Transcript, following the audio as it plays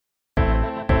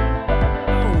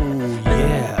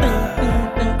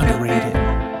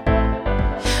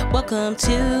Welcome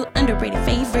to Underrated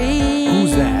Favorites.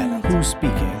 Who's that? Who's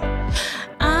speaking?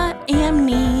 I am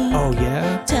Nique. Oh,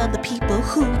 yeah? Tell the people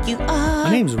who you are.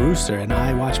 My name's Rooster, and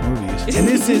I watch movies. And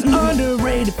this is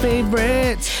Underrated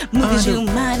Favorites. Movies you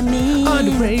might have missed.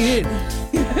 Underrated.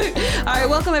 All right,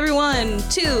 welcome everyone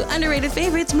to Underrated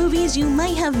Favorites, movies you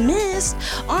might have missed.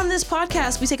 On this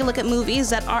podcast, we take a look at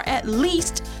movies that are at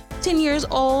least 10 years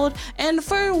old, and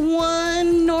for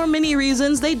one or many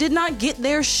reasons, they did not get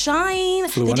their shine.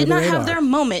 They did not have their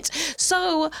moment.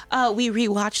 So we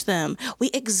rewatch them,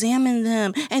 we examine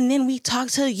them, and then we talk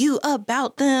to you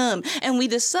about them, and we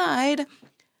decide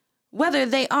whether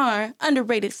they are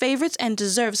underrated favorites and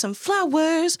deserve some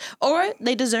flowers, or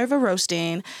they deserve a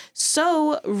roasting.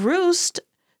 So, Roost,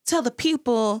 tell the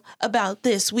people about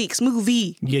this week's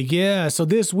movie. Yeah. So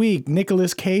this week,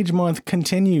 Nicolas Cage month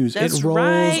continues. That's it rolls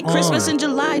right. on. Christmas in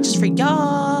July just for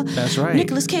y'all. That's right.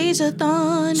 Nicolas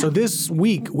Cage-a-thon. So this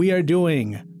week, we are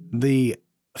doing the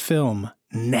film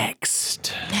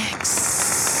Next.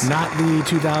 Not the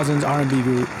 2000s R&B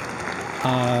group.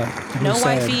 No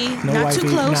wifey, not too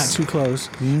close. Not too close.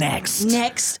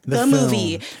 Next, the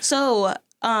movie. So,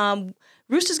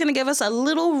 Rooster's going to give us a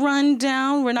little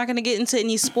rundown. We're not going to get into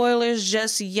any spoilers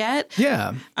just yet.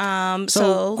 Yeah.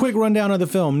 So quick rundown of the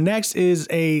film. Next is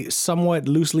a somewhat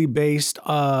loosely based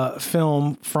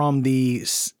film from the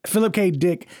Philip K.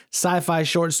 Dick sci-fi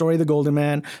short story, The Golden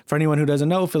Man. For anyone who doesn't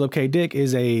know, Philip K. Dick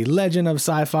is a legend of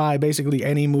sci-fi. Basically,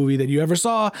 any movie that you ever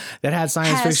saw that had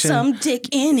science fiction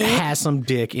has some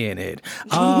dick in it.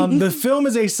 The film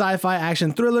is a sci-fi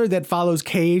action thriller that follows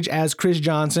Cage as Chris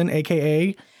Johnson,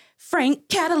 a.k.a. Frank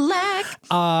Cadillac.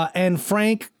 And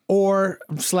Frank /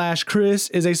 Chris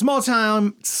is a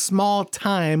small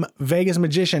time Vegas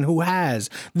magician who has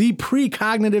the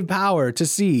precognitive power to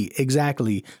see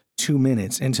exactly 2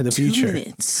 minutes into the future. 2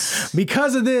 minutes.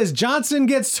 Because of this, Johnson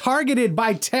gets targeted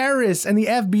by terrorists and the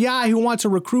FBI who want to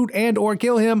recruit and or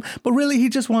kill him, but really he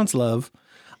just wants love.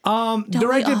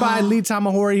 Directed by Lee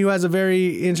Tamahori, who has a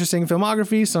very interesting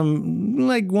filmography, some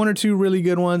like one or two really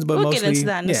good ones, but we'll mostly get into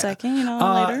that in a second,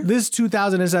 later. This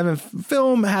 2007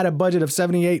 film had a budget of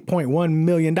 $78.1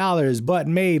 million, but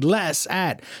made less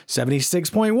at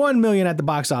 $76.1 million at the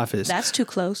box office. That's too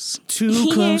close. Too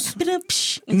close. Okay.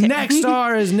 Next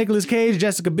star is Nicolas Cage,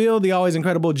 Jessica Biel, the always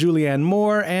incredible Julianne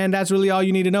Moore, and that's really all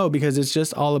you need to know because it's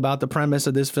just all about the premise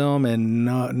of this film and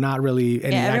not really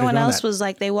any everyone else was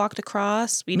like they walked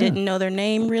across. We didn't know their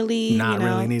name really.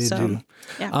 Really needed to.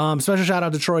 Yeah. Special shout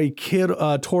out to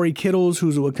Tory Kittles,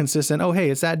 who's a consistent,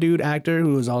 it's that dude actor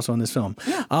who is also in this film.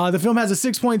 Yeah. The film has a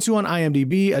 6.2 on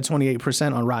IMDb, a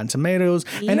 28% on Rotten Tomatoes.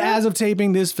 Yeah. And as of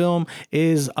taping, this film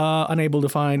is unable to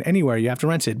find anywhere. You have to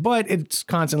rent it. But it's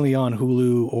constantly on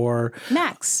Hulu or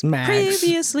Max.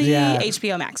 Previously,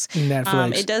 HBO Max.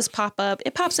 Netflix. It does pop up.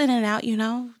 It pops in and out,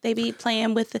 They be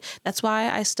playing with it. That's why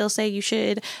I still say you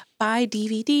should buy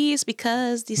DVDs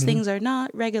because these things are not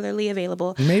regularly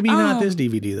available. Maybe not this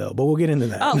DVD though, but we'll get into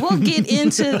that. Oh, we'll get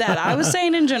into that. I was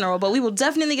saying in general, but we will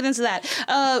definitely get into that.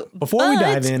 Before we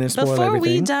dive in and spoil everything. Before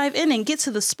we dive in and get to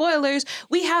the spoilers,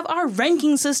 we have our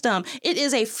ranking system. It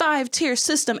is a 5-tier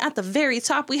system. At the very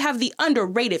top, we have the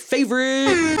underrated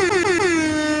favorite.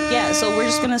 Yeah, so we're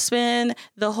just going to spend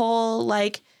the whole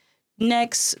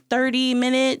next 30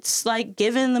 minutes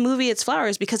giving the movie its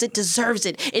flowers because it deserves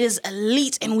it. It is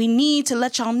elite and we need to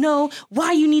let y'all know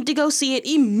why you need to go see it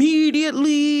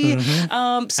immediately.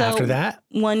 So after that,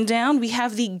 one down, we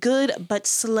have the good but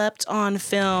slept on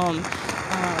film.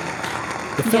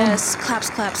 Yes,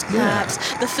 claps. Yeah.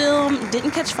 The film didn't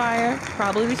catch fire,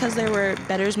 probably because there were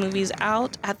better movies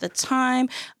out at the time,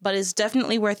 but it's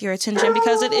definitely worth your attention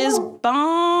because it is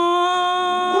bomb.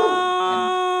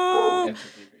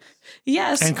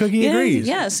 Yes. And Cookie agrees.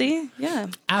 Yeah, see? Yeah.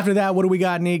 After that, what do we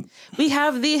got, Nique? We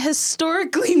have the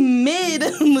historically mid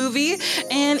movie,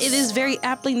 and it is very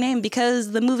aptly named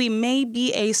because the movie may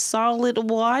be a solid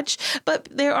watch, but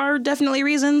there are definitely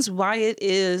reasons why it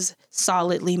is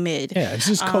solidly mid. Yeah, it's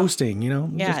just coasting,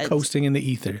 just coasting in the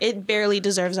ether. It barely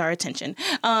deserves our attention.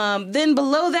 Then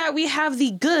below that, we have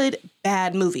the good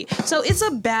bad movie. So it's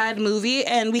a bad movie,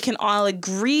 and we can all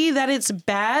agree that it's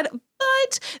bad,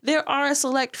 but there are a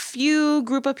select few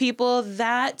group of people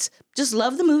that just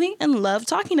love the movie and love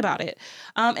talking about it.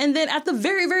 And then at the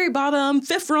very, very bottom,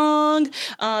 fifth rung,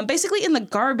 basically in the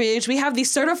garbage, we have the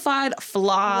certified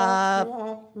flop.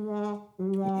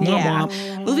 Yeah,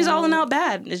 movie's all in out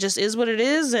bad. It just is what it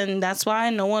is, and that's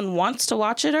why no one wants to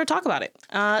watch it or talk about it.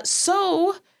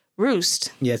 So,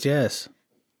 Roost. Yes.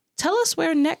 Tell us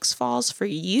where Next falls for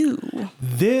you.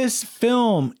 This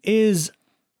film is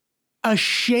a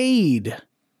shade,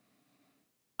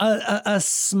 a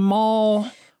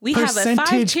small we have a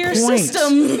 5-tier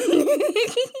system.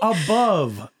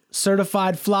 Above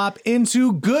certified flop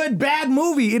into good bad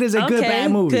movie. It is a good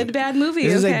bad movie. Good bad movie.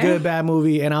 This is a good bad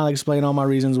movie, and I'll explain all my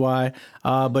reasons why.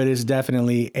 But it's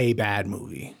definitely a bad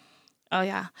movie. Oh,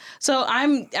 yeah. So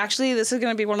this is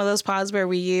going to be one of those pods where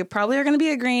we probably are going to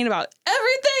be agreeing about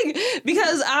everything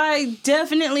because I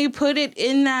definitely put it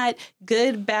in that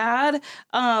good, bad.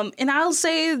 And I'll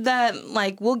say that,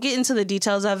 like, we'll get into the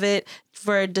details of it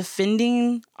for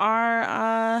defending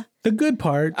the good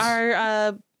parts.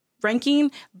 Our ranking,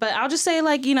 but I'll just say,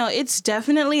 like, you know, it's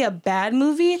definitely a bad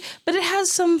movie, but it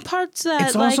has some parts that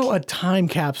it's also a time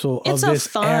capsule of this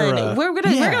fun era. We're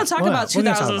gonna talk about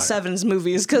 2007's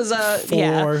movies because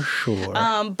for sure.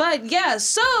 But yeah,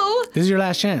 so this is your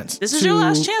last chance. This is your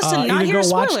last chance to not hear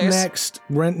spoilers. Watch next,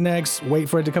 rent next, wait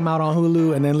for it to come out on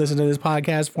Hulu, and then listen to this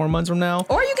podcast 4 months from now.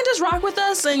 Or you can just rock with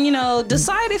us and, you know,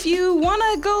 decide if you want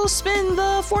to go spend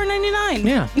the $4.99.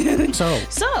 Yeah.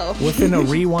 So within a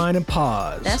rewind and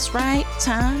pause. That's right.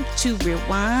 Time to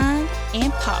rewind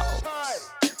and pause.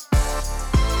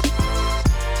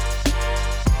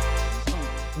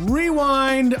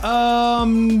 Rewind.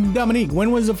 Dominique,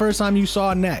 when was the first time you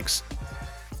saw Next?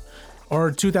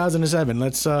 Or 2007?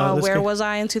 Let's where was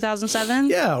I in 2007?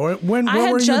 Yeah, or when I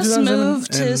had were you just in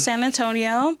moved to San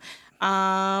Antonio.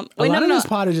 A lot of this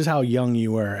pod is just how young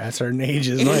you were at certain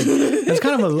ages. Like, that's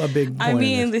kind of a big point. I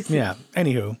mean, yeah.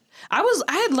 Anywho. I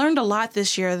had learned a lot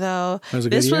this year, though. Was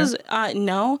it a good year?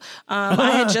 No.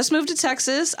 I had just moved to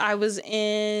Texas. I was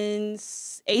in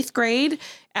 8th grade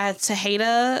at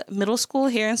Tejeda Middle School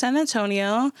here in San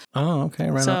Antonio. Oh, okay.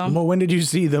 Right on. Well, when did you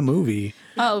see the movie?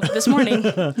 Oh, this morning.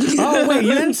 Oh, wait.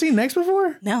 You hadn't seen Next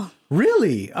before? No.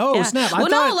 Really? Oh, yeah. Snap.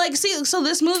 So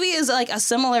this movie is like a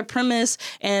similar premise,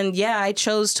 and I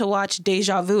chose to watch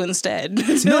Deja Vu instead.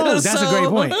 No, that's a great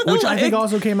point, which I think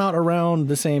also came out around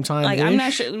the same time. Like, I'm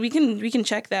not sure. We can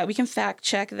check that. We can fact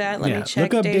check that. Let me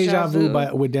check. Look up Deja Vu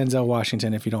with Denzel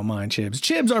Washington if you don't mind, Chibs.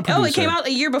 Chibs are producer. Oh, it came out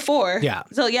a year before. Yeah.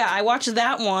 So I watched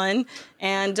that one,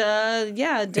 and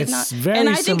it's very and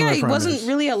I think similar I premise. Wasn't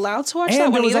really allowed to watch that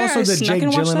one either. And there was also the Jake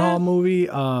Gyllenhaal that movie.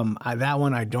 That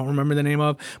one I don't remember the name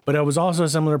of, but it was also a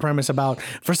similar premise about,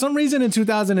 for some reason in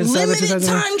 2007, limited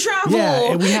time travel.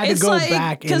 Yeah, and we had to go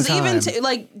back in time. Because even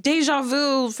like Deja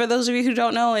Vu, for those of you who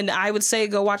don't know, and I would say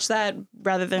go watch that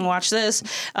rather than watch this.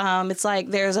 It's like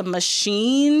there's a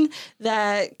machine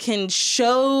that can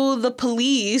show the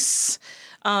police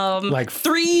like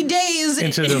 3 days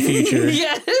into the future.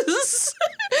 Yes.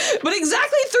 But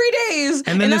exactly 3 days.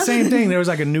 And then the same thing, there was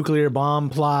like a nuclear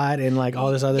bomb plot and like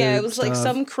all this other it was stuff. like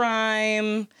some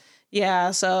crime.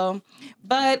 Yeah, so,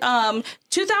 but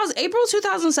April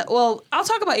 2007, well, I'll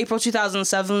talk about April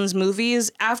 2007's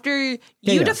movies after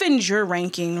you defend your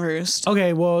ranking, Roost.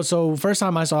 Okay, well, so first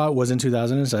time I saw it was in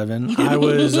 2007. I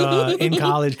was in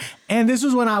college, and this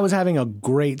was when I was having a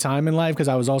great time in life because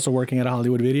I was also working at a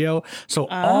Hollywood Video. So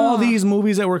all these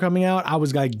movies that were coming out, I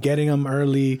was like getting them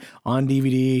early on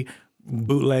DVD,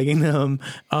 bootlegging them,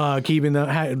 keeping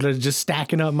them, just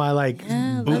stacking up my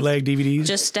bootleg DVDs.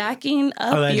 Just stacking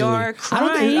up Allegedly. Your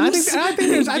crimes. I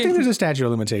think there's a statute of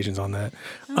limitations on that.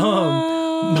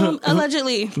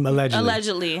 Allegedly.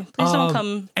 Please don't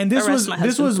come. And this arrest my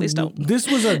husband. Please don't. This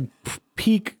was a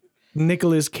peak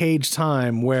Nicolas Cage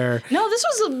time where this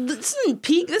isn't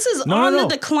peak. This is on the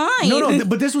decline. No,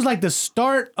 but this was like the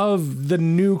start of the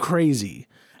new crazy.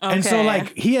 Okay. And so,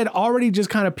 like, he had already just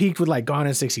kind of peaked with, like, Gone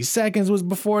in 60 Seconds was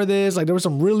before this. Like, there was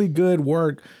some really good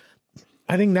work.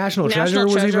 I think National Treasure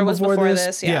was even before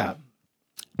this. Yeah.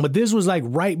 But this was, like,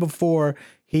 right before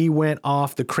he went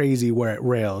off the crazy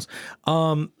rails.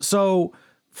 So,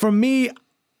 for me,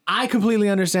 I completely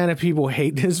understand if people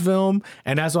hate this film,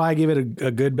 and that's why I give it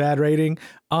a good, bad rating.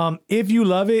 If you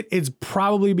love it, it's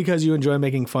probably because you enjoy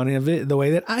making fun of it the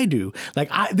way that I do.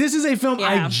 Like, this is a film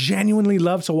I genuinely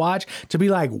love to watch, to be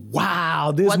like,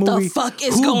 wow, this movie, what the fuck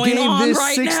is going on this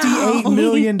right $68 now?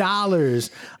 million?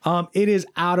 It is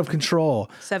out of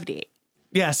control. 78.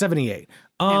 Yeah, 78.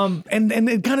 And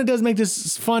it kind of does make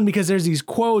this fun because there's these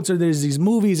quotes or there's these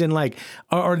movies and like,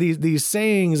 or these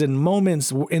sayings and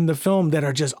moments in the film that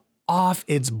are just off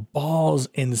its balls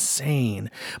insane.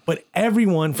 But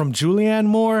everyone from Julianne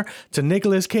Moore to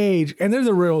Nicolas Cage, and they're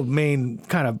the real main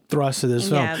kind of thrust of this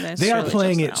film. Yeah, they are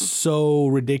playing it so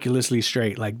ridiculously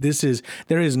straight. Like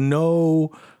there is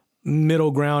no middle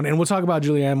ground, and we'll talk about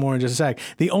Julianne Moore in just a sec.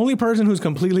 The only person who's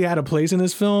completely out of place in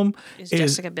this film is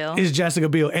Jessica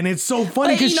Biel, and it's so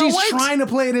funny because she's trying to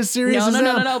play it as serious as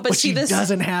them, but she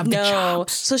doesn't have the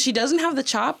chops. So she doesn't have the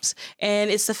chops,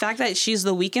 and it's the fact that she's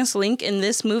the weakest link in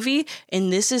this movie,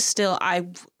 and this is still, I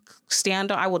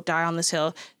will die on this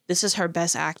hill. this is her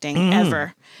best acting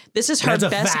ever. This is her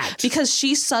best fact. because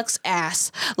she sucks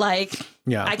ass. Like,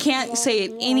 yeah. I can't say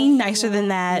it any nicer than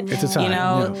that. It's a time, you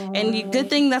know, and good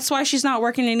thing that's why she's not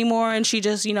working anymore, and she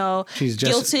just, she's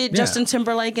guilted Justin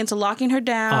Timberlake into locking her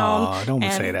down. Oh, don't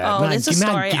say that. Oh, it's a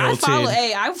story.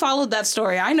 I followed that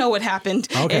story. I know what happened.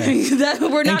 Okay.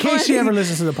 We're not in case she ever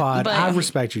listens to the pod, but, I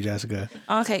respect you, Jessica.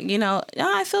 Okay,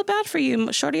 I feel bad for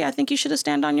you, Shorty. I think you should have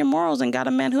stand on your morals and got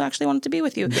a man who actually wanted to be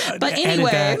with you. But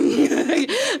anyway,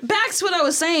 back to what I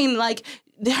was saying, like,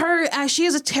 she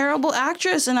is a terrible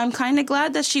actress, and I'm kind of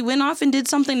glad that she went off and did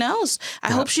something else.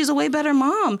 I hope she's a way better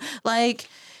mom. Like,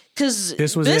 because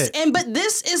this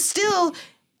is still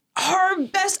her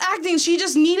best acting. She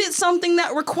just needed something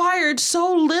that required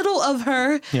so little of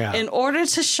her in order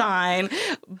to shine.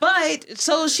 But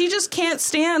so she just can't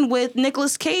stand with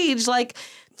Nicolas Cage, like,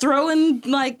 throwing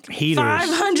like heaters.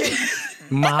 500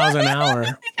 miles an hour,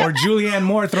 or Julianne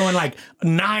Moore throwing like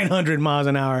 900 miles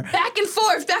an hour back and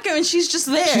forth, and she's just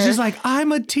there. She's just like,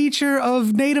 I'm a teacher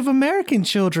of Native American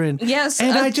children. Yes,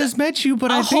 and I just met you, but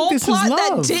I think this is love. A whole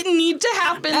plot that didn't need to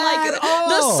happen. Like,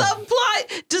 the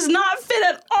subplot does not fit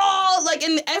at all. Like,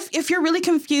 and if you're really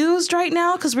confused right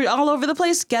now because we're all over the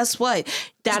place, guess what?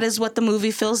 That is what the movie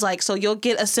feels like. So you'll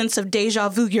get a sense of deja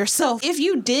vu yourself. If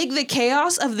you dig the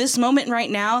chaos of this moment right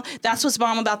now, that's what's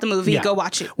bomb about the movie. Go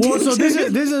watch it. Well, so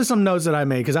this is some notes that I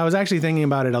made because I was actually thinking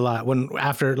about it a lot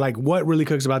after like what really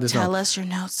cooks about this. Tell us your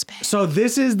notes, babe. So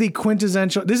this is a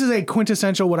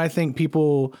quintessential what I think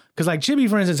people, because like Chibi,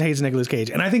 for instance, hates Nicolas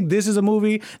Cage, and I think this is a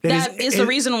movie that is the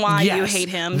reason why you hate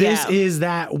him. This is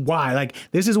that why. Like,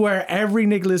 this is where every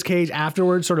Nicolas Cage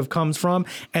afterwards sort of comes from.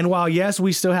 And while yes,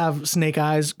 we still have Snake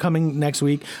Eyes coming next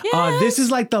week, this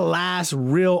is like the last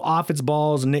real off its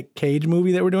balls Nic Cage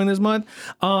movie that we're doing this month.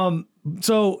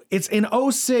 So it's in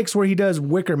 2006 where he does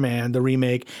Wicker Man, the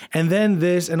remake, and then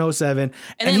this in 2007.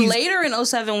 And then later in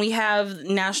 2007, we have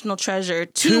National Treasure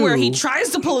 2, where he tries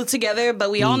to pull it together,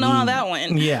 but we all know how that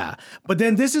went. Yeah. But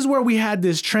then this is where we had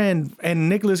this trend, and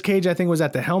Nicolas Cage, I think, was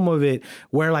at the helm of it,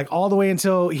 where like all the way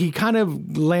until he kind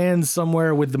of lands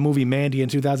somewhere with the movie Mandy in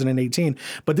 2018.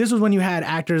 But this was when you had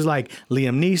actors like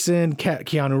Liam Neeson,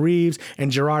 Keanu Reeves, and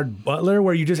Gerard Butler,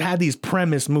 where you just had these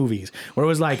premise movies, where it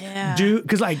was like, dude,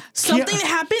 because like... Something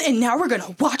happened, and now we're going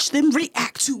to watch them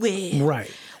react to it. Right.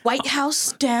 White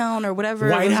House Down or whatever.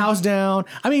 White House Down.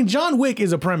 I mean, John Wick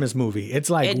is a premise movie. It's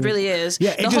like... It really is.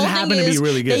 Yeah, it just happened to be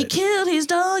really good. They killed his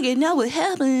dog, and now what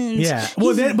happens? Yeah.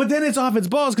 Well, then it's off its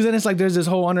balls, because then it's like there's this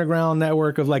whole underground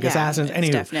network of like assassins.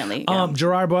 Anyway, definitely.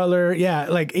 Gerard Butler,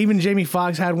 like even Jamie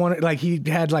Foxx had one, like he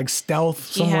had like Stealth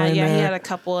somewhere in there. He had a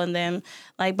couple in them.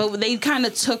 Like, but they kind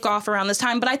of took off around this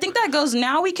time. But I think that goes,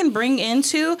 now we can bring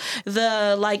into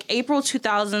the like April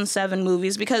 2007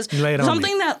 movies, because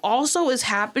something that also is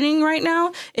happening right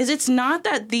now is it's not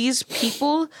that these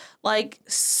people like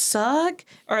suck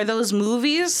or those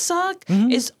movies suck.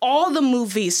 It's all the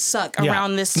movies suck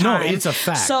around this time. No, it's a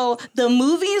fact. So the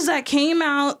movies that came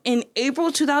out in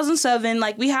April 2007,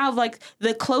 like we have like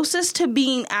the closest to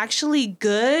being actually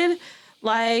good,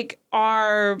 like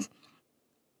are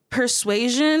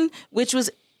Persuasion, which was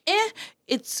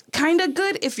it's kind of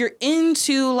good if you're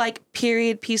into like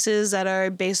period pieces that are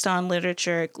based on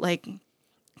literature, like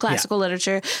classical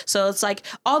literature. So it's like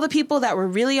all the people that were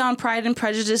really on Pride and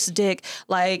Prejudice dick,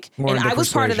 like, and I was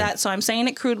part of that, so I'm saying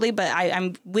it crudely, but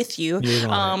I'm with you.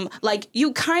 Like,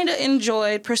 you kind of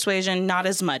enjoyed Persuasion, not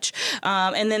as much.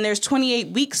 And then there's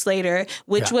 28 Weeks Later,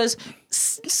 which was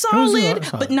solid,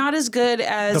 but not as good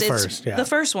as the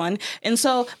first one. And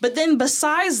so, but then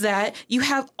besides that, you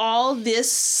have all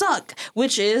this suck,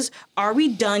 which is Are We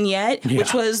Done Yet?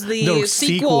 Which was the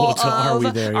sequel to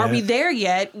Are We There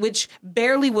Yet? Which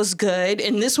barely was good,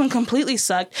 and this one completely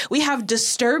sucked. We have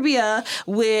Disturbia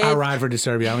with... I ride for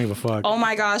Disturbia. I don't give a fuck. Oh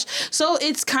my gosh. So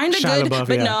it's kind of good, but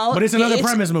no. But it's another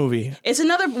premise movie. It's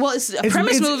a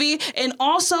premise movie, and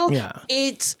also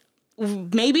it's...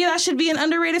 Maybe that should be an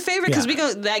underrated favorite,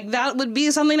 because that would be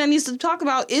something that needs to talk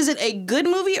about. Is it a good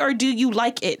movie, or do you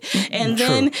like it? And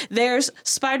then there's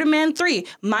Spider-Man 3.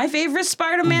 My favorite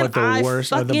Spider-Man. But the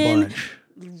worst of the bunch.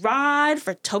 Ride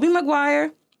for Tobey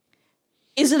Maguire.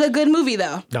 Is it a good movie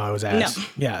though? No, it was ass. No.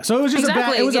 Yeah. So it was just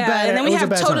exactly. a bad. And then we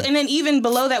have and then even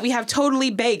below that we have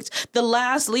Totally Baked, The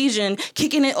Last Legion,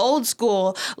 Kicking It Old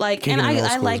School. Like, and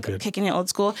I like Kicking It Old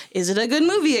School. Is it a good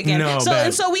movie again? No,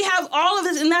 and so we have all of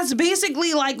this, and that's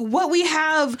basically like what we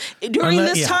have during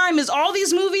this time is all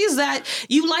these movies that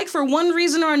you like for one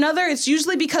reason or another. It's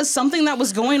usually because something that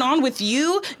was going on with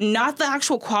you, not the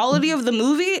actual quality of the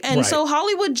movie. And so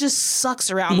Hollywood just sucks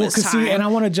around this time. See, and I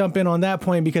want to jump in on that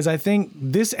point, because I think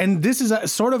this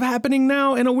is sort of happening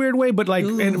now in a weird way, but like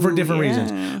for different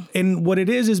reasons. And what it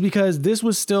is because this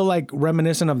was still like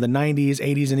reminiscent of the 90s,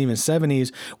 80s, and even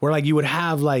 70s, where like you would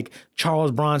have like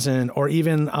Charles Bronson or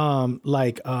even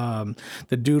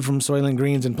the dude from Soylent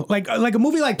Greens and like a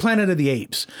movie like Planet of the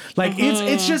Apes. Like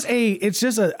it's just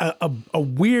a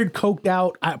weird coked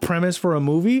out premise for a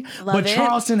movie, but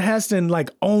Charlton Heston like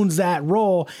owns that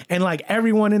role, and like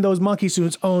everyone in those monkey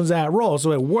suits owns that role,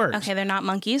 so it works. Okay, they're not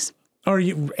monkeys. Or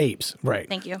apes, right?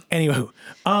 Thank you. Anyway,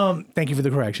 thank you for the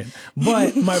correction.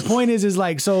 But my point is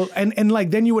like so, and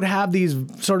like then you would have these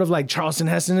sort of like Charlton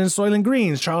Heston in Soylent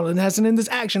Greens, Charlton Heston in this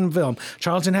action film,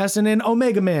 Charlton Heston in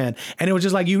Omega Man, and it was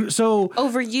just like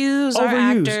overuse our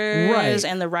actors, right?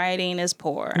 And the writing is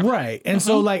poor, right? And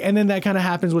so like, and then that kind of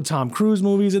happens with Tom Cruise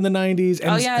movies in the 90s.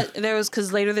 And there was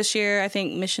because later this year I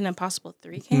think Mission Impossible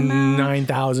 3 came out.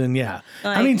 9,000, yeah.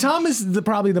 Like, I mean, Tom is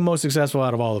probably the most successful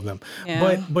out of all of them,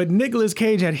 but Nicolas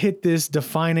Cage had hit this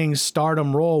defining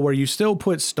stardom role where you still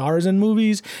put stars in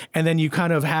movies and then you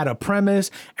kind of had a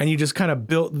premise and you just kind of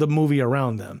built the movie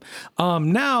around them.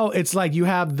 Now it's like you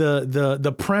have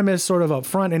the premise sort of up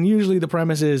front, and usually the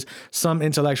premise is some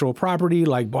intellectual property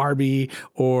like Barbie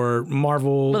or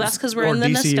Marvel. Well, that's because we're in the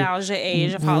DC. Nostalgia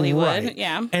age of Hollywood. Right.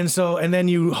 Yeah. And then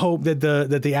you hope that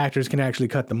the actors can actually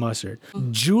cut the mustard.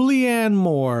 Julianne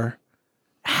Moore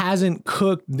hasn't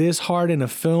cooked this hard in a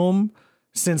film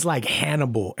since like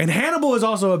Hannibal. And Hannibal is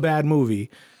also a bad movie.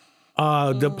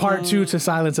 The part 2 to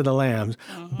Silence of the Lambs.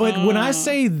 But when I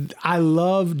say I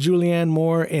love Julianne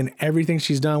Moore in everything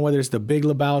she's done, whether it's The Big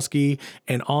Lebowski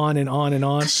and on and on and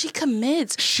on. She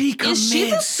commits. Is she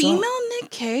the female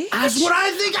Nic Cage? That's what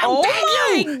I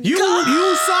think. You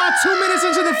saw 2 minutes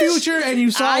into the future and you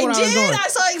saw where I was going. I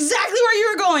saw exactly where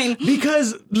you were going.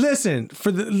 Because listen,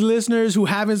 for the listeners who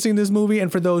haven't seen this movie and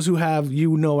for those who have,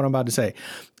 you know what I'm about to say.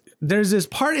 There's this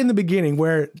part in the beginning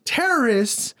where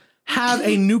terrorists have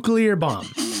a nuclear bomb.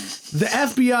 The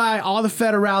FBI, all the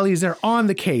federales, they're on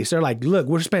the case. They're like, look,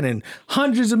 we're spending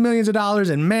hundreds of millions of dollars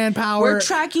in manpower. We're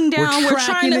tracking down. We're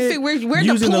trying to we're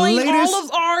deploying all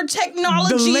of our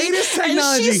technology. The latest technology.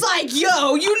 And she's like,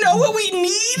 yo, you know what we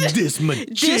need? This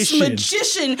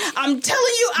magician. I'm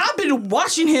telling you, I've been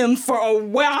watching him for a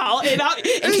while, and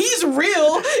he's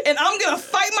real, and I'm going to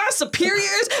fight my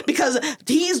superiors because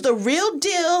he's the real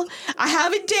deal. I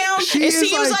have it down. It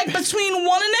seems like between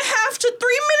 1.5 to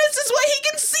 3 minutes is what he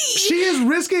can see. She is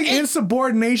risking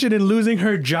insubordination and losing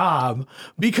her job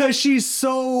because she's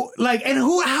so like, and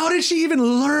how did she even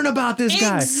learn about this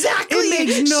guy? Exactly. It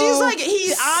makes no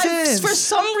sense. For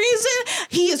some reason,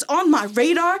 he is on my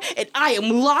radar and I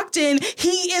am locked in.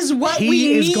 He is what we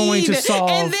need. He is going to solve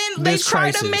And then they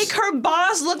try to make her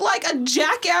boss look like a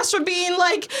jackass for being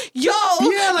like, yo,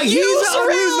 he's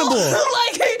unreasonable.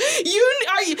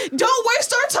 Don't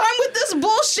waste our time with this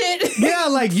bullshit. Yeah,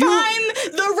 like you find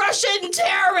the Russian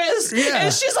terrorist. Yeah.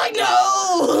 And she's like,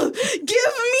 no, give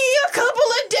me a couple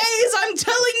of days, I'm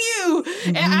telling you.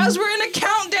 And as we're in a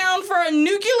countdown for a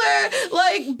nuclear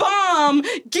bomb,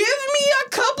 give me a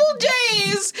couple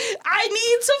days. I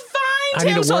need to find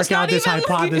him. I need to work out this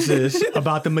hypothesis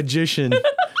about the magician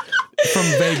from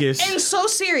Vegas. And so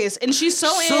serious. And she's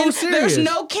so serious. There's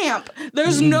no camp.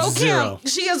 There's no camp.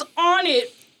 She is on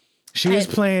it. She is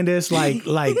playing this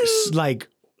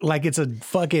like it's a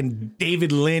fucking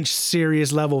David Lynch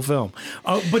serious level film.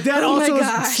 But that also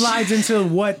slides into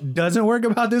what doesn't work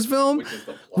about this film,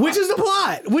 which is the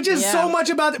plot, which is so much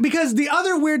about it. Because the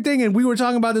other weird thing, and we were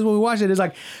talking about this when we watched it, is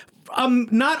like,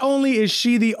 not only is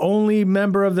she the only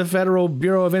member of the Federal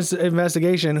Bureau of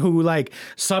Investigation who like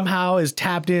somehow is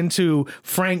tapped into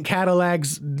Frank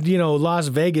Cadillac's, Las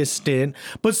Vegas stint,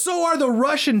 but so are the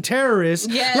Russian terrorists.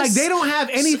 Yes. Like they don't have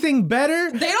anything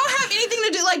better. They don't have anything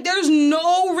to do. Like there's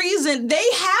no reason. They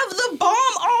have the bomb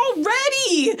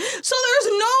already. So there's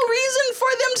no reason for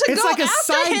them to it's go like a after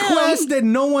side him. quest that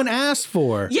no one asked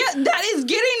for. Yeah, that is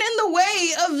getting in the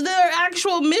way of their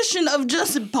actual mission of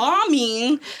just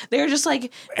bombing. They're just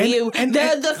like,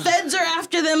 the feds are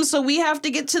after them, so we have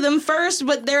to get to them first,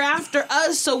 but they're after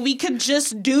us, so we could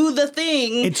just do the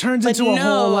thing. It turns into a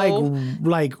whole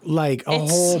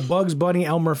whole Bugs Bunny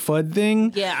Elmer Fudd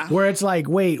thing. Yeah. Where it's like,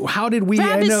 wait, how did we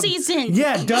Rabbit end up? season.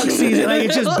 Yeah, duck season. Like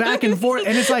it's just back and forth,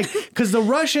 and it's like because the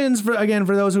Russians, for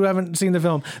those who haven't seen the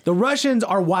film, the Russians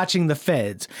are watching the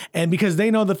feds, and because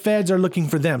they know the feds are looking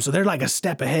for them, so they're like a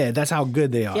step ahead. That's how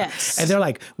good they are. Yes. And they're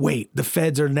like, wait, the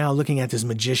feds are now looking at this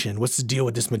magician. What's the deal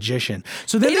with this magician?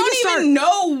 So then they don't even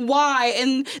know why,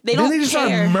 and they don't care. Then they just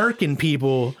start murking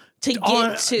people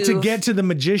to get to the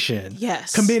magician.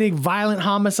 Yes. Committing violent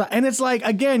homicide. And it's like,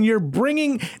 again, you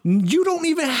don't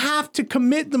even have to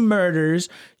commit the murders.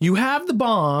 You have the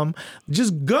bomb.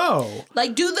 Just go.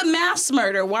 Like, do the mass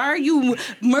murder. Why are you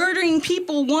murdering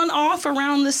people one off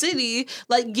around the city?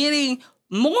 Like, getting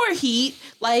more heat.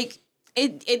 Like,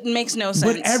 it makes no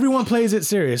sense. But everyone plays it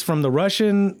serious, from the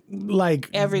Russian,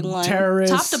 everyone,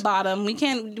 terrorists, top to bottom. We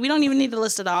don't even need to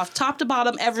list it off. Top to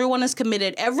bottom, everyone is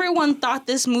committed. Everyone thought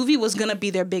this movie was gonna be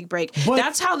their big break.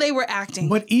 That's how they were acting.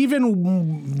 But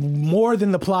even more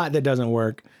than the plot that doesn't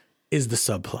work is the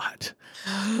subplot.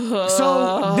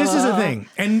 So this is the thing,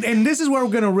 and this is where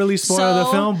we're gonna really spoil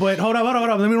the film. But hold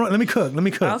up. Let me cook.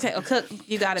 Okay, cook.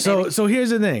 You got it. Baby. So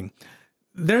here's the thing.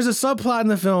 There's a subplot in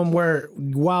the film where,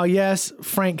 while yes,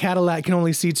 Frank Cadillac can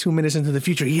only see 2 minutes into the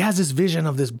future, he has this vision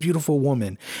of this beautiful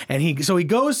woman, and he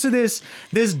goes to this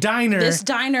diner. This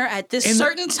diner at this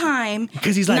certain time,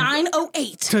 because he's like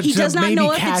 9:08. He does not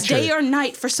know if it's day or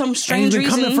night for some strange reason. He's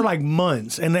been coming for like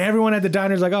months, and everyone at the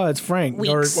diner is like, "Oh, it's Frank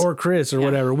or Chris or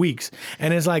whatever." Weeks,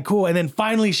 and it's like cool. And then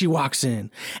finally she walks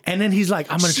in, and then he's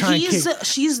like, "I'm gonna try and kick."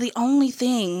 She's the only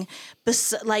thing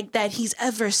that he's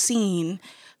ever seen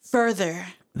further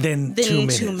than 2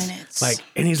 minutes. Like,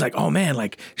 and he's like, oh man,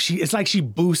 like it's like she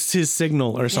boosts his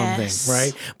signal or something,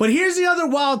 right? But here's the other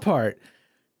wild part.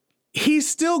 He's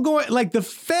still going, like, the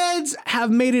feds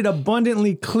have made it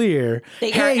abundantly clear.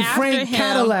 Hey, Frank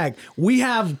Cadillac, we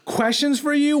have questions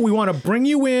for you. We want to bring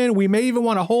you in. We may even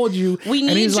want to hold you. We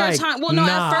need your time. Well, no,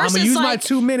 at first I'm going to use my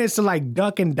 2 minutes to like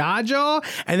duck and dodge y'all.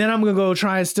 And then I'm going to go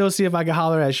try and still see if I can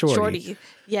holler at Shorty.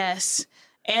 Yes.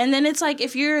 And then it's like,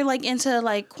 if you're like into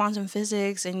like quantum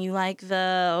physics and you like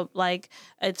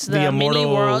it's the immortal, mini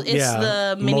world, it's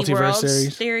the mini world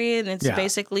series. Theory, and it's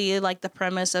basically like the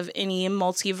premise of any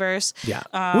multiverse.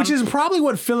 Yeah, which is probably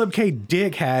what Philip K.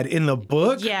 Dick had in the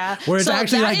book. Yeah, where it's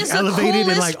actually like elevated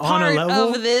and like on a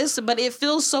level of this, but it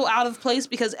feels so out of place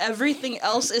because everything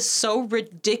else is so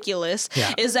ridiculous.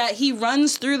 Yeah. Is that he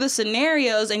runs through the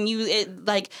scenarios and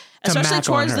especially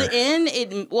towards the end,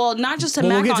 not just to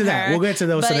we'll get to that. We'll get to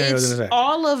those scenarios in a second.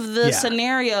 All of the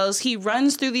scenarios, he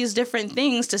runs through these different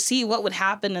things to see what would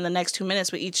happen in the next 2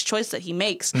 minutes with each choice that he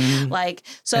makes. Mm-hmm.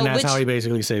 And that's how he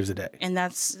basically saves the day. And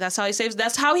that's how he saves.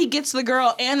 That's how he gets the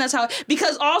girl, and that's how,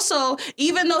 because also,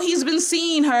 even though he's been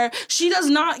seeing her, she does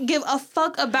not give a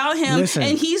fuck about him. Listen,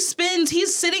 and he's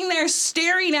sitting there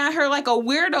staring at her like a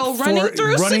weirdo,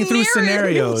 running through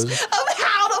scenarios of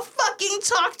how to fucking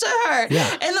talk to her.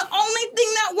 Yeah. And the only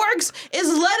thing that works is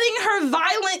letting her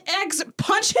violent ex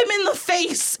punch him in the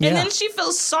face. And then she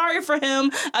feels sorry for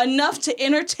him enough to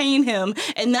entertain him.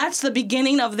 And that's the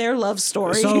beginning of their love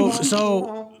story.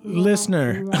 So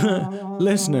listener,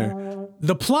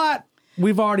 the plot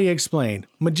we've already explained.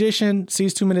 Magician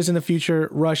sees 2 minutes in the future,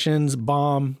 Russians,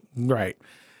 bomb, right.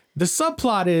 The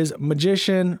subplot is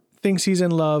magician thinks he's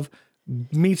in love,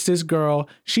 meets this girl.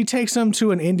 She takes him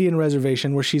to an Indian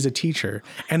reservation where she's a teacher,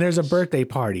 and there's a birthday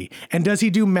party. And does he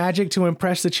do magic to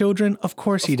impress the children? Of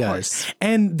course he does.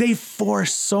 And they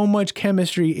force so much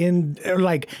chemistry in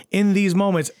these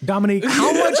moments. Dominique,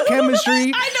 how much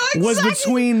chemistry was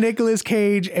between Nicolas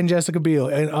Cage and Jessica Biel?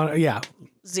 And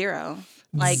zero.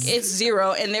 It's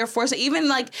zero. And therefore,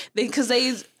 even because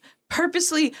they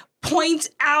purposely point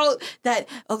out that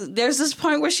there's this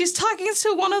point where she's talking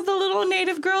to one of the little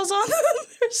native girls on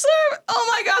their server. Oh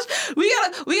my gosh, we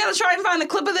gotta try and find a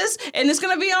clip of this, and it's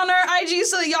gonna be on our IG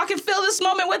so that y'all can feel this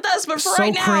moment with us. But for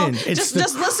right now, just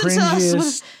listen to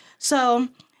us. So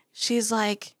she's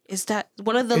like, is that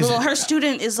one of the her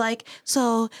student is like,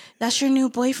 so that's your new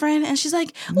boyfriend? And she's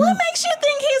like, what makes you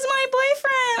think he's my boyfriend?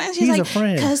 And she's like,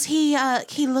 because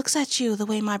he looks at you the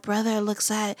way my brother looks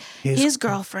at his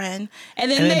girlfriend. And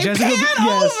then they pan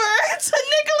over to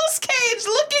Nicolas Cage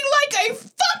looking like a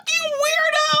fucking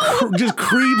weirdo. Just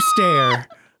creep stare.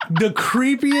 The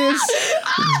creepiest.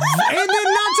 And then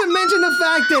not to mention the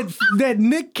fact that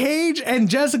Nic Cage and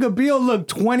Jessica Biel look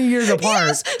 20 years apart.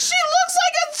 Yes, she looks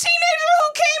like a teenager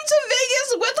who came to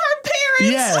Vegas with her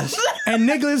parents. Yes. And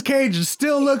Nicolas Cage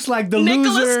still looks like the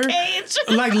loser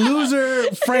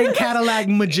Frank Cadillac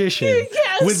magician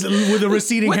with a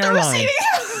receding hairline.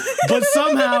 But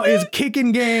somehow is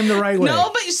kicking game the right way. No,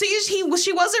 but you see, she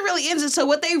wasn't really into it. So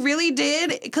what they really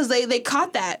did, because they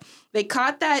caught that. They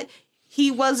caught that he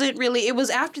wasn't really, it was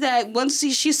after that, once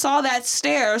she saw that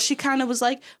stare, she kind of was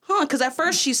like, because at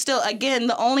first she's still, again,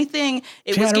 the only thing,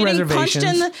 getting punched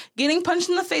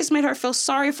in the face made her feel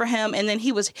sorry for him, and then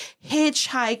he was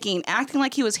hitchhiking, acting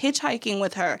like he was hitchhiking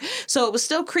with her. So it was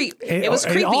still creepy. It was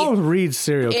creepy. It all reads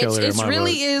serial killer. It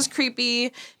really is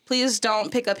creepy. please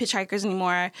don't pick up hitchhikers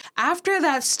anymore. After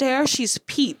that stare, she's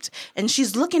peeped and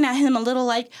she's looking at him a little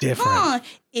like, different.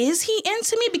 Is he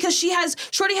into me? Because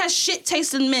Shorty has shit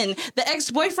taste in men. The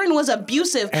ex-boyfriend was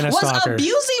abusive,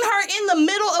 abusing her in the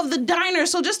middle of the diner.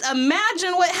 So just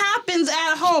imagine what happens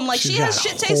at home. Like, she has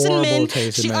shit taste in men.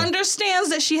 She understands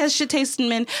that she has shit taste in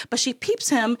men, but she peeps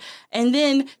him, and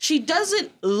then she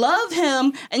doesn't love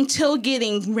him until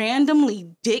getting randomly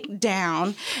dicked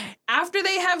down. After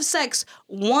they have sex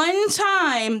one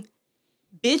time,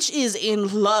 bitch is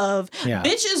in love. Yeah.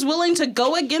 Bitch is willing to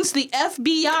go against the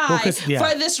FBI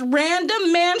for this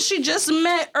random man she just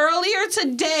met earlier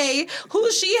today,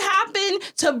 who she happened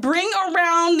to bring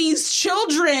around these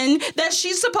children that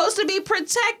she's supposed to be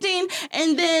protecting,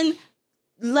 and then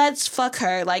let's fuck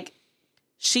her. Like,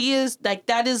 she is, like,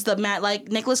 that is the like,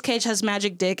 Nicolas Cage has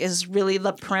magic dick is really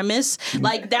the premise.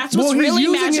 Like, that's what's really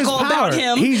magical about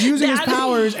him. He's using his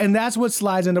powers, and that's what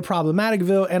slides into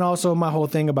Problematicville, and also my whole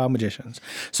thing about magicians.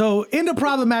 So, into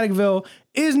Problematicville,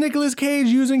 is Nicolas Cage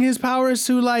using his powers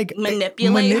to, like,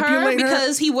 manipulate her?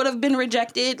 Because he would have been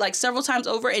rejected, like, several times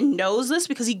over, and knows this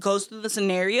because he goes through the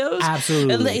scenarios.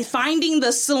 Absolutely. And finding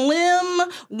the slim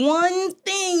one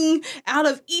thing out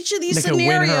of each of these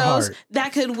scenarios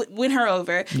that could win her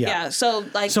over. Yeah. So,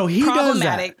 like, so he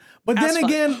problematic. Does that. But then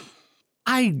again,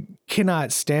 I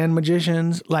cannot stand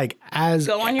magicians, like, as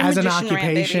an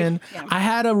occupation. I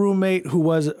had a roommate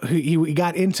he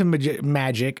got into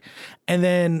magic, and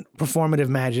then performative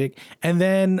magic, and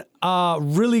then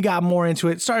really got more into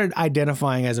it, started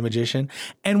identifying as a magician.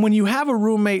 And when you have a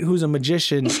roommate who's a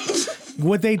magician,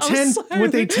 what they tend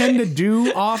to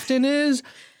do often is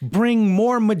bring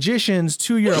more magicians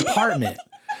to your apartment.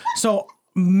 So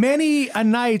many a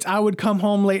night I would come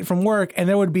home late from work and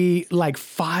there would be like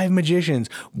 5 magicians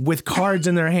with cards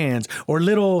in their hands, or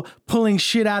little pulling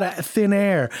shit out of thin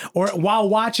air, or while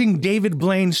watching David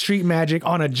Blaine's Street Magic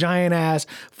on a giant ass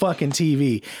fucking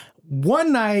TV.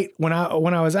 One night when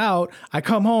I was out, I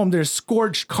come home, there's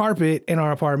scorched carpet in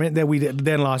our apartment that we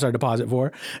then lost our deposit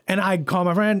for. And I call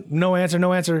my friend, no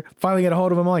answer. Finally get a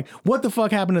hold of him. I'm like, what the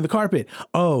fuck happened to the carpet?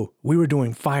 Oh, we were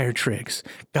doing fire tricks.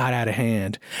 Got out of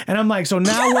hand. And I'm like, so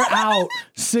now we're out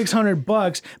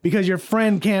 $600 because your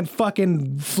friend can't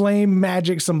fucking flame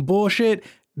magic some bullshit.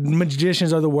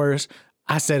 Magicians are the worst.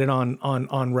 I said it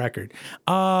on record.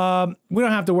 We don't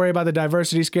have to worry about the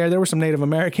diversity scare. There were some Native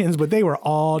Americans, but they were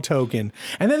all token.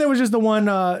 And then there was just the one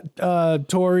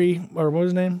Tory, or what was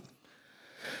his name?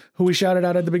 Who we shouted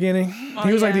out at the beginning.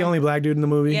 He was like the only black dude in the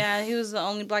movie. Yeah, he was the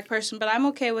only black person, but I'm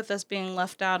okay with us being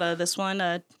left out of this one.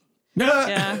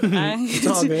 It's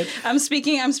all good. I'm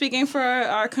speaking for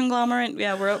our conglomerate.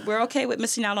 Yeah, we're okay with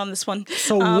missing out on this one.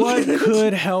 So what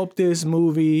could help this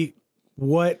movie?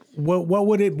 What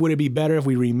would it be better if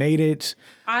we remade it?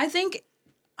 I think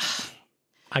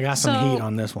I got some heat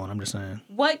on this one. I'm just saying.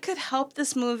 What could help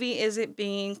this movie is it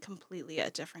being completely a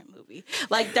different movie.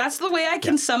 Like, that's the way I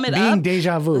can sum it up. Being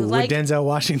Deja Vu with Denzel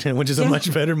Washington, which is a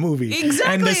much better movie.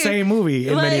 Exactly. And the same movie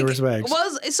in many respects.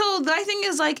 So my thing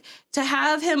is, like, to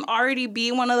have him already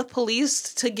be one of the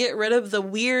police, to get rid of the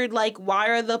weird, like, why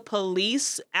are the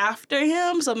police after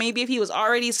him? So maybe if he was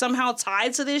already somehow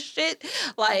tied to this shit,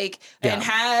 like, and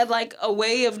had, like, a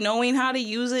way of knowing how to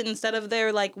use it instead of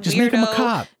their, like, just weirdo. Make him a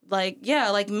cop. Like,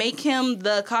 yeah, like, make him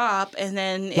the cop, and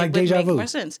then it like would make more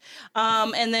sense.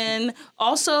 And then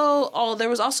also, there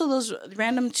was also those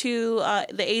random two,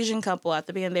 the Asian couple at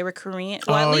the beginning. They were Korean.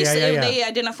 Well, at least they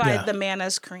identified the man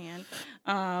as Korean.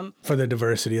 For the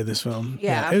diversity of this film.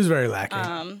 Yeah. It was very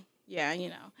lacking. Yeah, you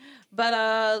know.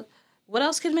 But what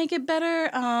else could make it better?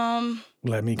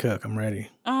 Let me cook. I'm ready.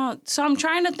 So I'm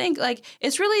trying to think. Like,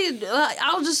 it's really.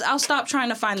 I'll stop trying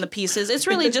to find the pieces. It's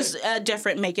really just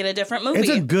make it a different movie. It's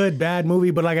a good, bad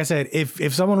movie, but like I said,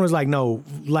 if someone was like, no,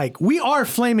 like, we are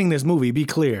flaming this movie. Be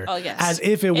clear. Oh yes. As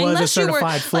if it was a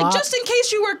certified flop. Like, just in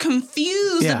case you were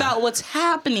confused about what's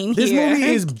happening here. This movie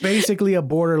is basically a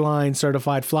borderline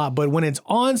certified flop, but when it's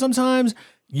on, sometimes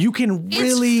you can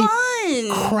really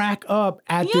crack up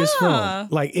at this film.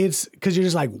 Like, it's because you're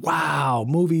just like, wow,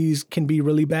 movies can be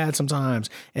really bad sometimes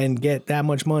and get that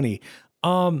much money.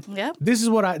 This is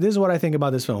what I think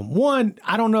about this film. One,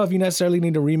 I don't know if you necessarily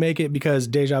need to remake it because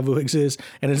Deja Vu exists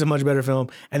and it's a much better film.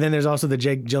 And then there's also the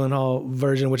Jake Gyllenhaal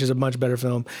version, which is a much better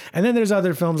film. And then there's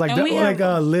other films like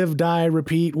Live, Die,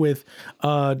 Repeat with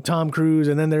Tom Cruise.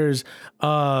 And then there's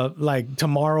like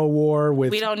Tomorrow War with.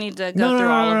 We don't need to go through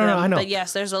all of them. I know. But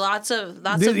yes, there's lots of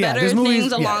better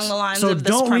things along the lines of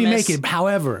this premise. So don't remake it.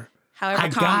 However,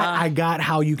 I got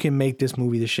how you can make this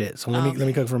movie the shit. So let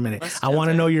me cook for a minute. I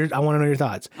want to know your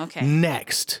thoughts. Okay.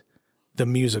 Next, the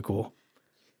musical.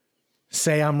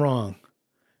 Say I'm Wrong.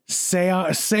 Say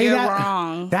You're that.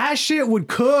 wrong. That shit would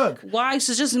cook. Why?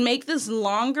 So just make this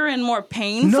longer and more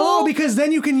painful? No, because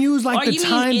then you can use like the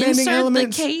time bending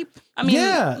elements. The cape? I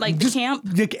mean, like the camp.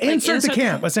 Insert the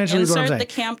camp, essentially, is what I'm saying. Insert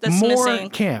the camp that's more missing.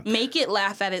 Camp. Make it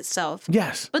laugh at itself.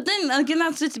 Yes. But then again,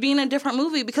 that's it being a different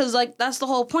movie because like that's the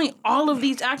whole point. All of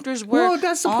these actors were. Well,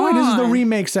 that's the point. This is the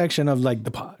remake section of like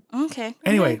the pod. Okay.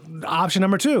 Anyway, option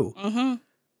number 2. Mm-hmm.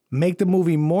 Make the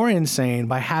movie more insane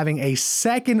by having a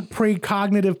second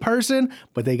precognitive person,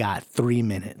 but they got 3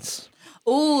 minutes.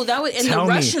 Oh, that would, and the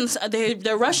Russians,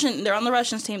 they're Russian, they're on the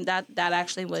Russians team. That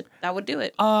actually would do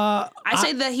it. I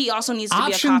say that he also needs to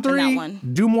be a cop in that one.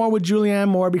 Do more with Julianne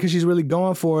Moore because she's really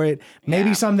going for it.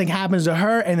 Maybe something happens to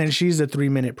her, and then she's a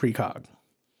 3-minute precog.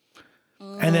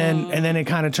 And then it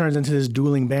kind of turns into this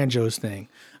dueling banjos thing.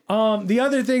 The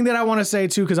other thing that I want to say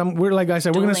too, because we're like I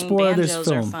said, we're going to spoil this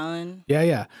film. Are fun.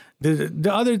 Yeah.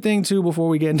 The other thing too, before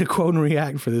we get into quote and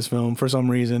react for this film, for some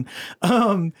reason,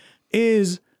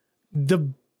 is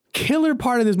the killer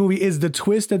part of this movie is the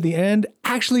twist at the end.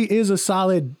 Actually, is a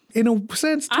solid, in a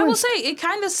sense, twist. I will say it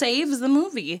kind of saves the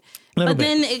movie, but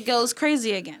then it goes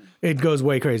crazy again. It goes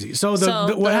way crazy. So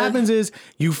what happens is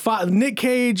Nic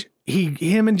Cage,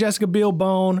 him and Jessica Biel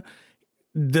bone.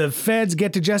 The feds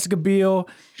get to Jessica Biel.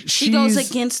 She goes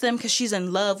against them because she's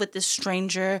in love with this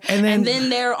stranger. And then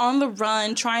they're on the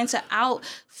run trying to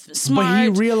outsmart. But he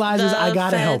realizes, I got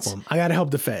to help feds. him. I got to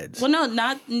help the feds. Well, no,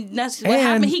 not necessarily. What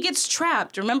happened? He gets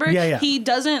trapped, remember? Yeah. He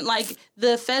doesn't, like,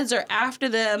 the feds are after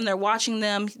them. They're watching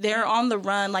them. They're on the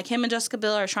run. Like, him and Jessica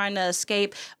Biel are trying to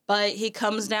escape. But he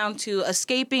comes down to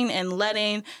escaping and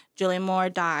letting Julianne Moore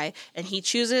die. And he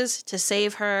chooses to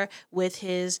save her with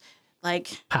his...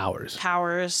 like powers.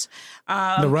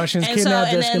 The Russians kidnap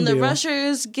Jessica Biel.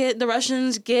 The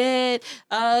Russians get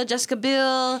Jessica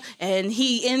Biel, and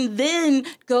then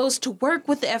goes to work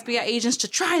with the FBI agents to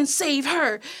try and save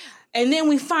her. And then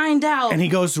we find out. And he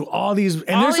goes through all these,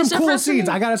 and there's some cool scenes.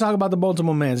 I got to talk about the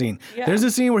Baltimore Man scene. Yeah. There's a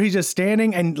scene where he's just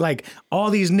standing and like all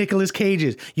these Nicolas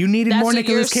Cages. You needed more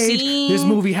Nicolas Cage. This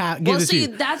movie gives it to you.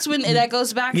 That's when that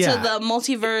goes back to the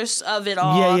multiverse of it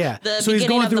all. Yeah. So he's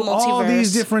going through all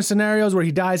these different scenarios where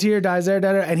he dies here, dies there,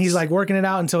 and he's like working it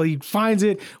out until he finds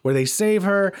it where they save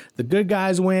her. The good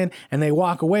guys win and they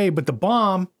walk away, but the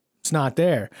bomb. It's not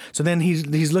there. So then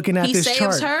he's looking at this chart. He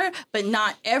saves her, but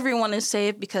not everyone is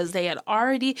saved because they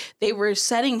were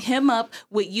setting him up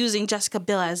with using Jessica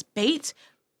Biel as bait,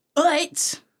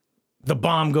 but the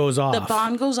bomb goes off. The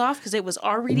bomb goes off because it was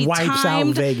already wipes timed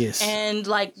out Vegas and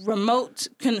like remote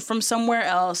from somewhere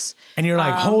else. And you're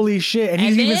like, holy shit! And he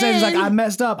even says, he's like, I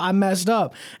messed up.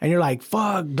 And you're like,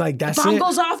 fuck, like that's it. The bomb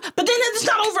goes off, but then it's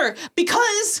not over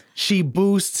because she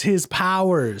boosts his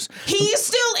powers. He's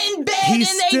still in bed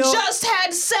they just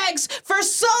had sex. For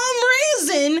some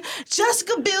reason,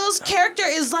 Jessica Biel's character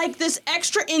is like this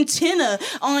extra antenna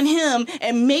on him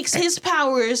and makes his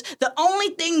powers the only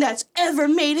thing that's ever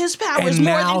made his powers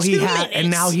more than 2 minutes. And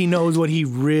now he knows what he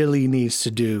really needs to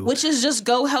do. Which is just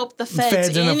go help the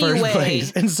feds in anyway. The first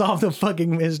place and solve the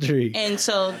fucking mystery. And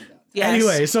so, yes.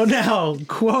 Anyway, so now,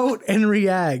 quote and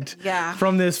react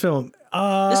from this film.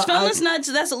 This film is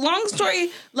nuts. That's a long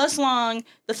story, less long.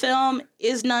 The film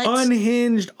is nuts.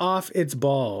 Unhinged off its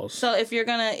balls. So if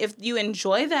you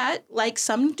enjoy that, like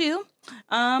some do,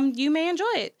 you may enjoy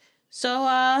it.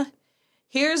 So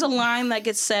here's a line that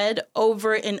gets said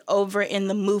over and over in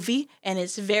the movie, and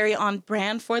it's very on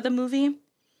brand for the movie.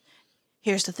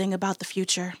 Here's the thing about the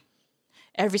future.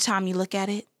 Every time you look at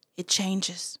it, it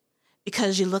changes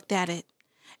because you looked at it,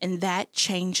 and that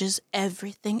changes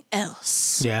everything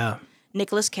else. Yeah.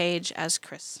 Nicolas Cage as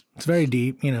Chris. It's very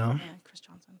deep, you know. Yeah, Chris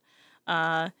Johnson.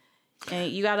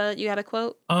 And you got a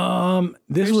quote?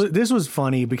 This was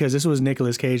funny because this was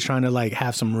Nicolas Cage trying to like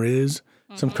have some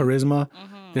some charisma.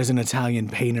 Mm-hmm. There's an Italian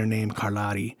painter named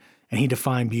Carlotti, and he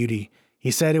defined beauty. He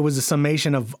said it was a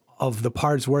summation of the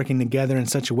parts working together in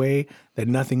such a way that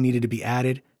nothing needed to be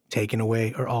added, taken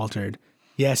away, or altered.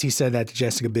 Yes, he said that to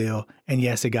Jessica Biel, and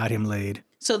yes, it got him laid.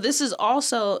 So this is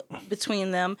also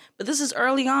between them, but this is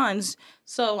early on.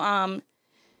 So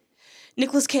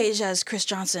Nicolas Cage as Chris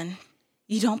Johnson.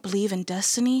 You don't believe in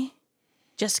destiny?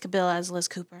 Jessica Biel as Liz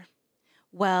Cooper.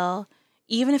 Well,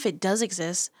 even if it does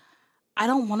exist, I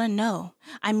don't want to know.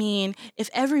 I mean, if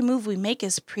every move we make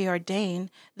is preordained,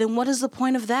 then what is the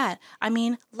point of that? I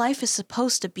mean, life is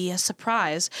supposed to be a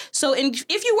surprise. So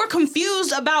if you were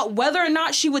confused about whether or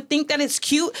not she would think that it's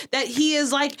cute that he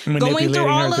is like going through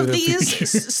all of these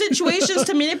situations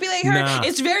to manipulate her,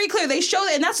 it's very clear. They show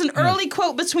that, and that's an early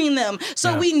quote between them.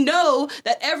 So we know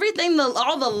that everything,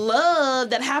 all the love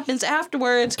that happens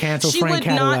afterwards, Cancel she Frank would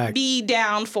Cadillac. not be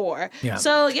down for. Yeah.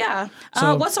 So,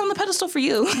 what's on the pedestal for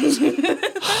you?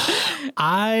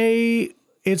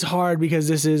 It's hard because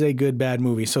this is a good bad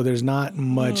movie, so there's not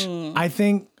much. I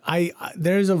think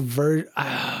there's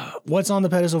what's on the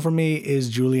pedestal for me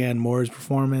is Julianne Moore's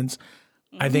performance.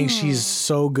 I think she's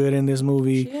so good in this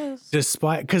movie. She is.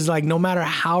 Despite, because like no matter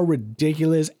how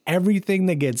ridiculous everything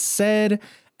that gets said,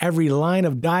 every line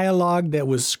of dialogue that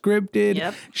was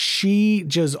scripted, she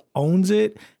just owns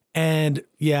it. And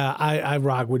yeah, I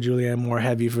rock with Julianne Moore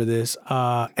heavy for this.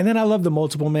 And then I love the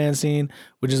multiple man scene,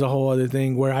 which is a whole other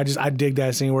thing where I dig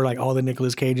that scene where like all the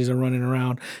Nicolas Cages are running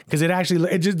around because it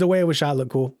just the way it was shot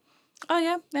looked cool. Oh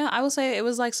yeah. I would say it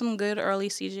was like some good early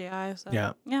CGI. So,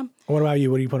 yeah. What about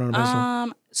you? What do you put on the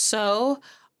pedestal? So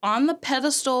on the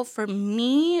pedestal for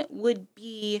me would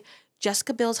be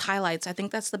Jessica Biel's highlights. I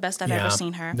think that's the best I've ever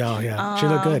seen her. No, yeah, she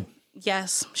looked good.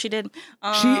 Yes, she did.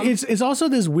 It's also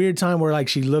this weird time where like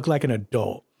she looked like an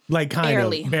adult, like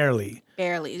barely.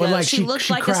 But like she looked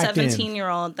like a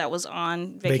 17-year-old that was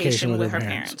on vacation with her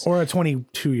parents, or a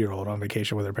 22-year-old on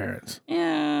vacation with her parents.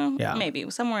 Yeah, maybe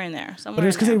somewhere in there. But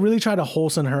it's because they really tried to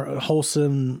wholesome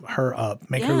her up,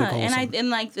 make her look wholesome. And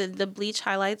like the bleach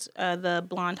highlights, the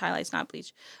blonde highlights, not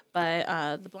bleach,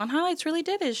 but the blonde highlights really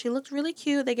did it. She looked really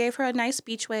cute. They gave her a nice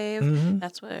beach wave.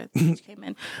 That's what came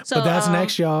in. So but that's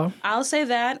next, y'all. I'll say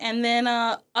that, and then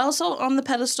also on the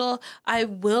pedestal, I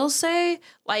will say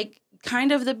like,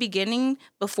 kind of the beginning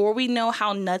before we know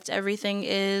how nuts everything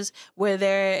is, where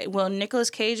Nicolas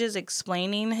Cage is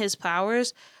explaining his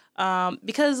powers,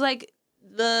 because like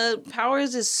the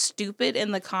powers is stupid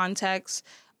in the context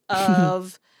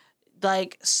of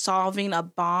like solving a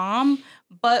bomb,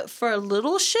 but for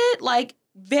little shit like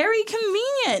very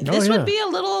convenient. This would be a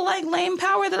little like lame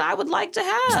power that I would like to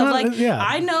have.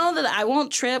 I know that I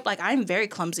won't trip. Like I'm very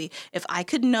clumsy. If I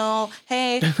could know,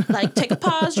 hey, like take a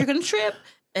pause, you're gonna trip.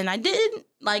 And I did,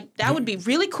 like, that would be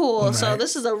really cool. Right. So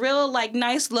this is a real, like,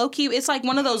 nice, low-key, it's like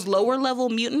one of those lower-level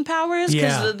mutant powers.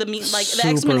 Because the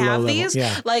X-Men have these.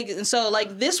 Yeah. Like, so,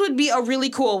 like, this would be a really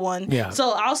cool one. Yeah.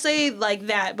 So I'll say, like,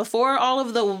 that. Before all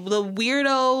of the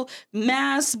weirdo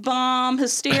mass bomb,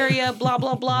 hysteria, blah,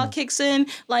 blah, blah kicks in,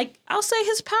 like, I'll say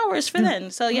his powers for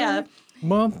then. So, yeah.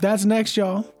 Well, that's next,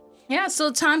 y'all. Yeah,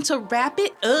 so time to wrap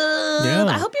it up. Yeah.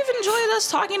 I hope you've enjoyed us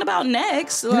talking about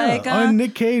next. Like,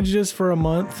 Nic Cage just for a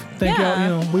month. Thank y'all. You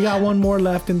know, we got one more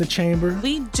left in the chamber.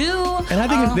 We do. And I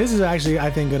think this is actually,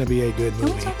 going to be a good movie.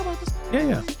 Can we talk about this movie?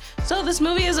 Yeah. So this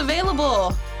movie is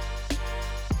available.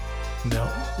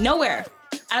 Nowhere.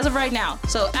 As of right now.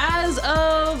 So as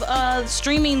of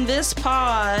streaming this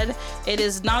pod, it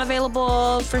is not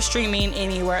available for streaming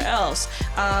anywhere else.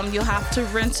 You'll have to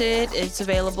rent it. It's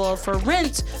available for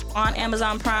rent on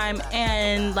Amazon Prime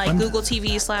and like Google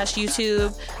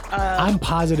TV/YouTube. I'm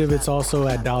positive it's also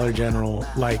at Dollar General,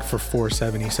 like for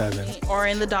 $4.77. Or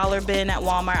in the dollar bin at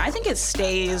Walmart. I think it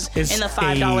stays in the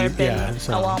 $5 bin at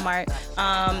Walmart.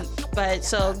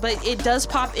 But it does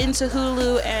pop into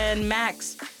Hulu and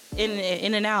Max.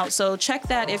 In and out. So check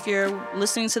that if you're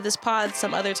listening to this pod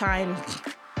some other time.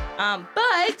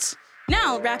 But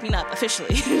now wrapping up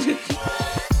officially.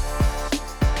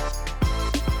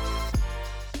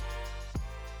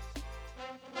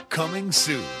 Coming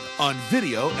soon on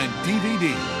video and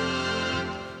DVD.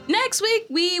 Next week,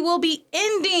 we will be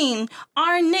ending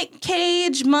our Nic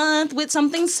Cage month with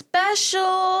something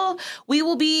special. We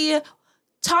will be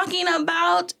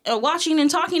watching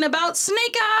and talking about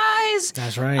Snake Eyes.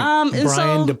 That's right.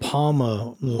 Brian De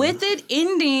Palma. With it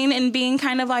ending and being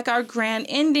kind of like our grand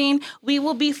ending, we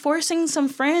will be forcing some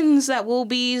friends that will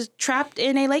be trapped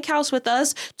in a lake house with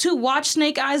us to watch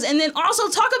Snake Eyes and then also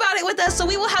talk about it with us. So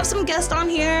we will have some guests on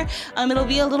here. It'll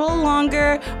be a little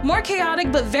longer, more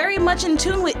chaotic, but very much in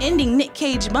tune with ending Nic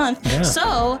Cage month. Yeah.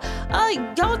 So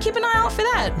y'all keep an eye out for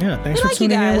that. Yeah, thanks for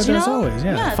tuning in with us always.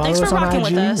 Yeah, thanks for rocking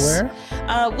with us. Where?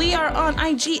 We are on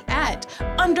IG at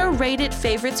Underrated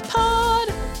Favorites Pod.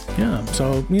 Yeah,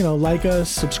 so, like us,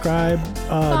 subscribe.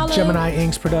 Gemini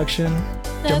Inc.'s production.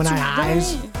 Gemini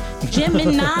Eyes.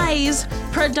 Gemini's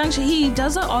production. He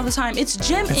does it all the time. It's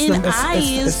Gemini's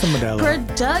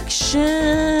production.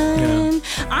 Yeah.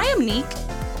 I am Nique.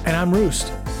 And I'm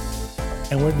Roost.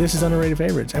 And this is Underrated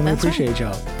Favorites. And we appreciate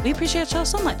y'all. We appreciate y'all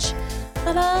so much.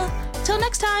 But till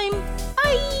next time,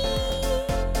 bye.